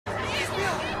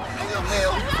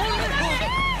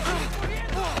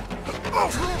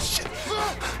Oh, shit.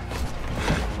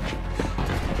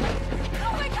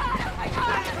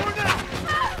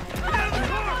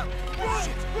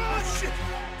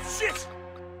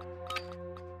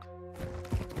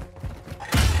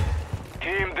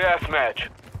 Team Deathmatch.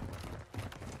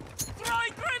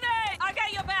 Throwing grenade! I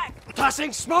got your back!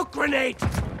 Tossing smoke grenade!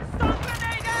 Stun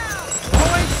grenade out!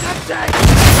 Throwing septic!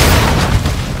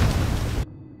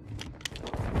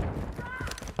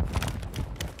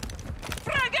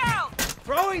 Frag out!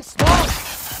 Throwing smoke!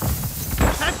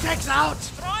 Septic's out!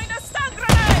 Throwing a stun grenade!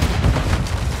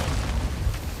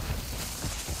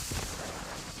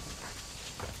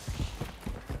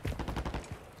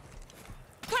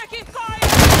 Taking fire!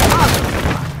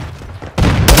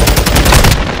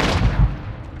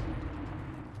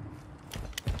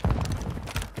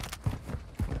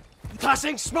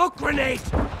 Tossing smoke grenade!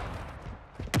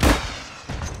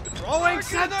 Throwing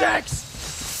septics!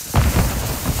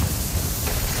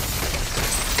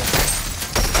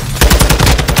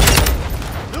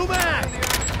 New man!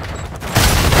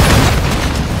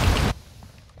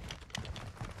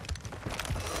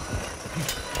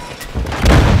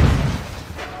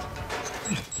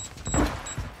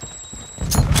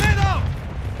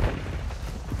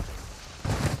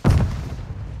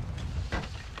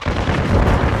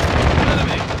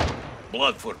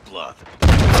 Blood for blood.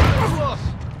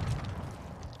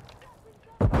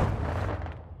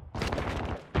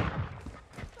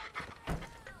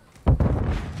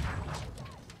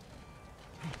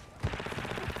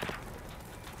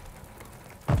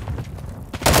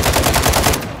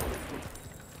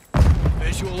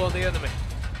 Visual on the enemy.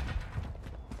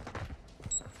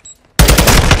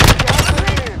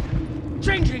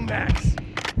 Changing max!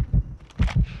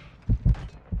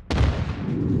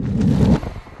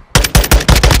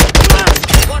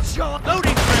 What's your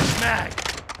loading fresh mag?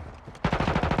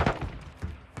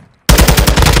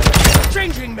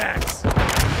 Changing max!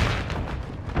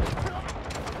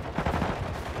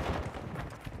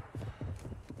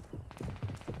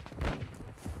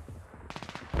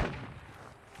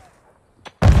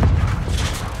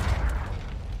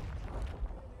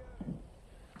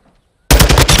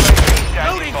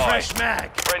 Loading fresh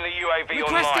mag! Friendly UAV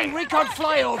Requesting online. recon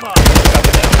flyover!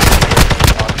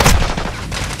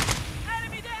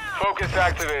 Enemy down! Focus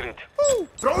activated.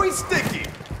 Throwing sticky.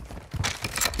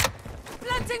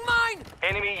 Planting mine!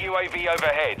 Enemy UAV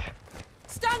overhead.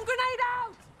 Stun grenade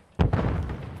out!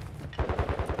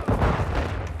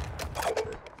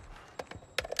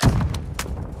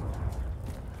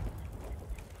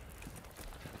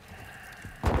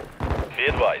 Be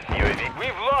advised, UAV.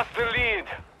 We've lost the lead.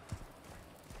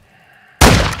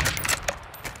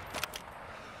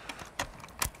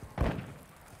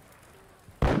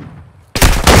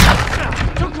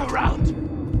 Took a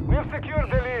round! We've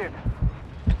secured the lead.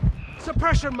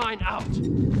 Suppression mine out!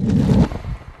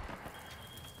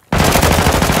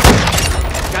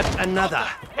 Got another!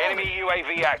 Enemy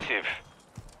UAV active.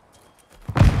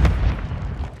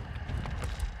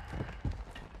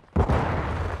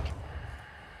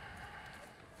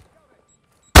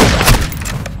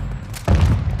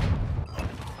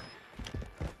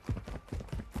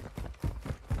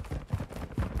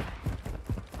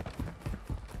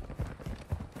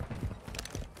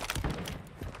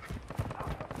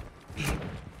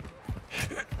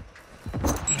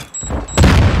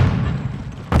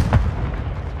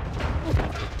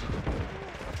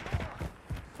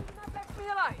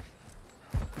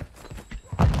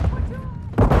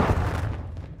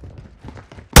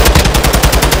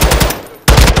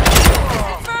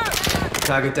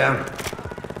 Target down.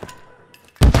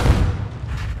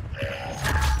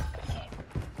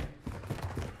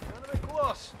 Enemy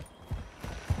close.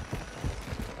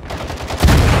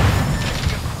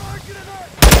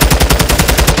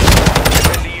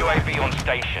 Friendly UAV on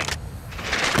station.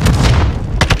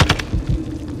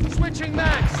 Switching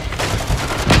mags!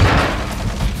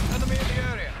 Enemy in the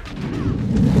area.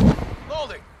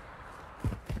 Loading.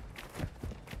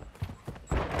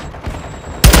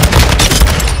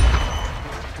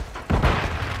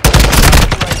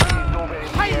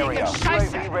 Hiding and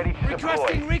scheiße! ready to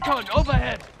Requesting recon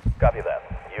overhead! Copy that.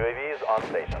 UAV is on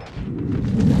station.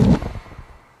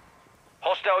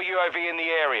 Hostile UAV in the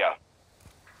area.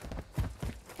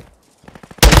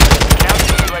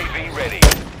 Counter UAV ready.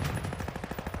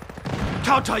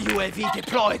 Counter UAV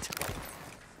deployed!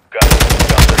 Got it.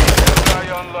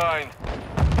 Guy online.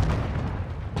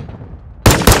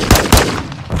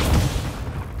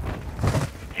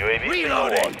 UAV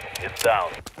Reloading. It's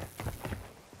down.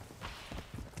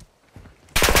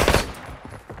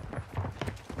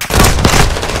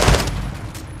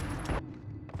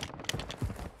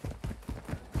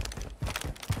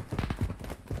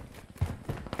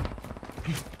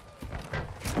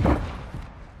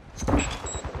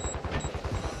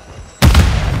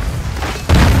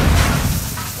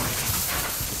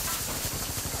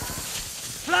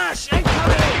 Flash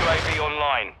incoming! UAV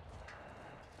online.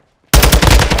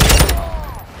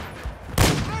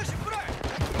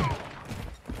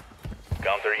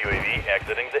 Counter UAV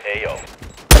exiting the AO.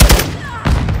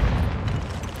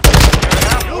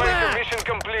 You're halfway to mission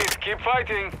complete. Keep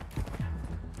fighting.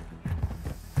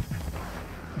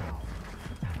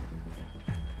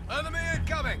 Enemy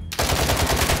incoming!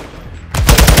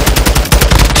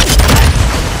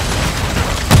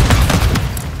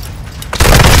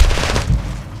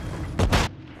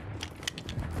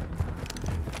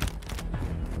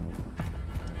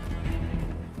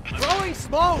 Throwing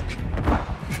smoke!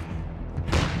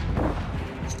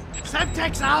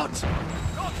 Semtex out!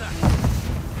 Contact!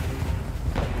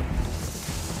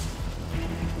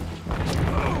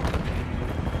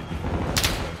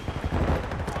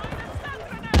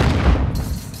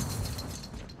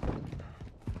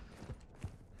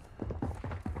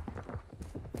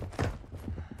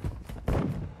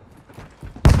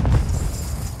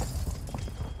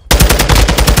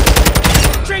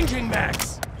 Changing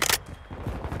max!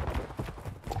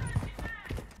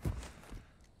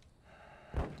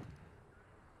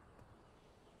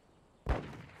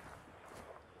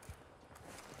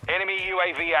 Enemy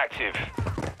UAV active.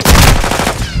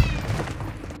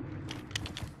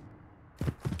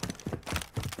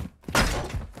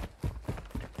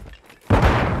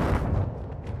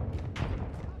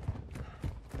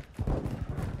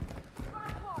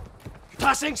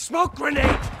 Tossing smoke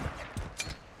grenade!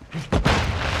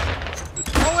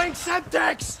 Throwing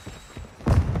Semtex!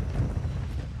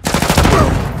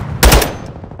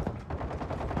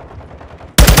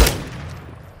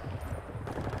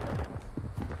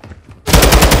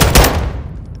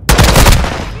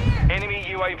 Enemy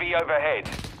UAV overhead.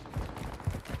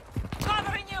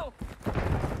 Covering you!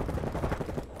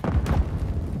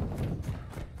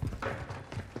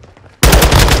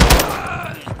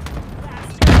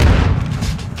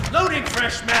 Loading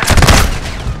fresh mag!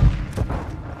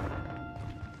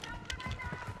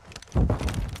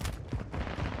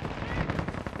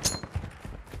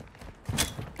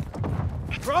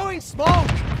 Throwing smoke!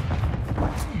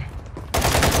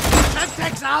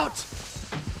 Semtex out!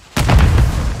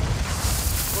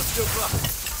 What's your plan?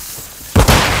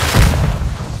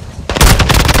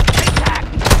 Attack!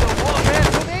 The warhead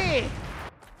for me!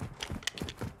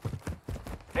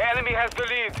 The enemy has the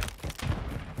lead.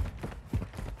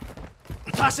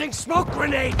 Tossing smoke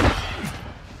grenade! Grenade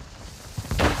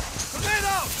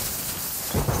out!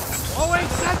 Throwing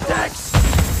Semtex!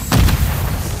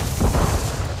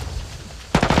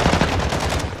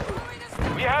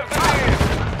 We have the lead.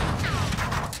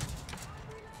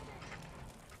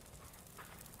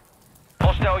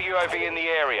 Hostile UAV in the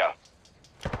area.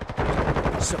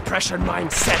 Suppression mine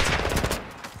set!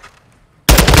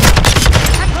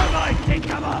 Thermite, take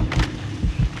cover!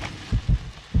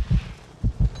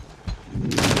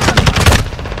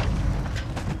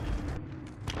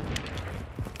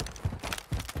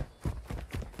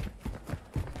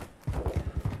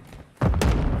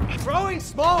 Throwing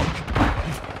smoke!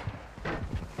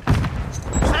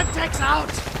 Semtex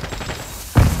out!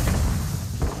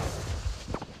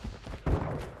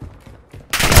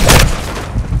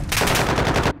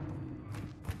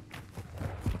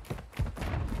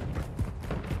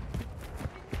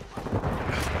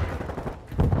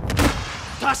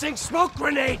 Tossing smoke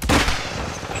grenade!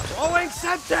 Throwing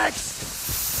Semtex!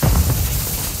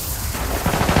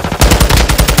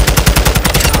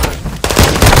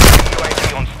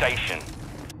 UAV on station.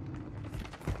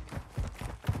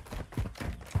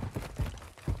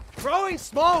 Throwing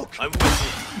smoke! I'm with you.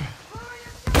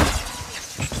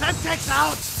 Semtex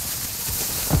out!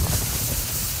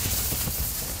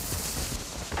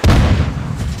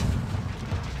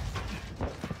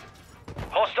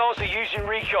 Hostiles are using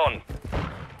recon.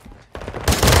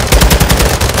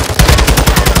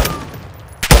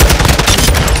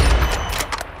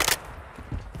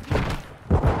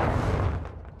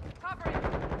 Covering!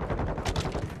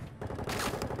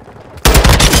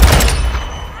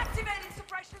 Activating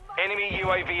suppression mode! Enemy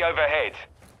UAV overhead.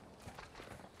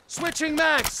 Switching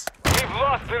mags! We've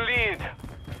lost the lead.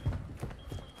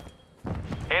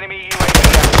 Enemy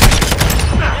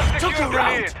UAV active. Took Secure a the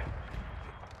round! lead.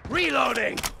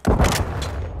 Reloading!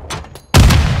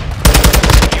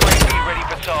 UAV ready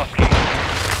for tasking.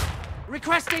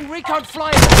 Requesting recon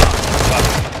flight!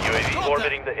 UAV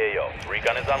orbiting the AO.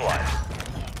 Recon is online.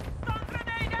 Stun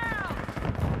grenade out!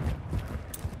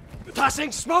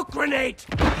 Tossing smoke grenade!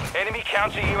 Enemy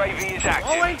counter UAV is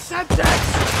active. Throwing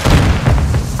Semtex!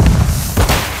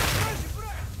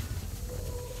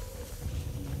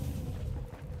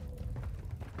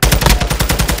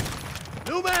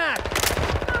 New man!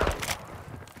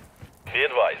 Be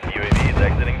advised, UAV is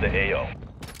exiting the AO.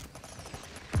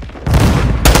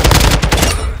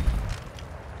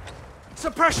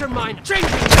 Suppression mine! Changing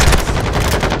mags!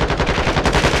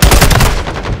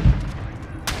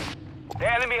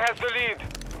 The enemy has the lead.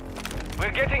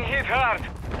 We're getting hit hard.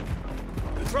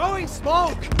 Throwing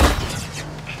smoke!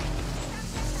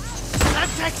 That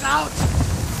takes out!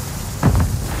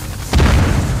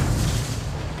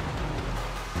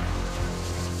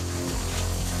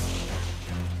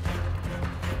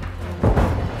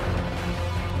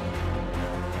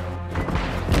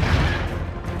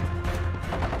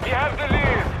 We have the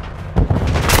lead.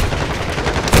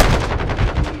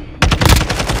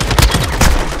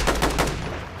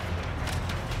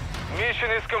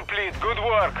 Mission is complete. Good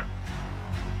work.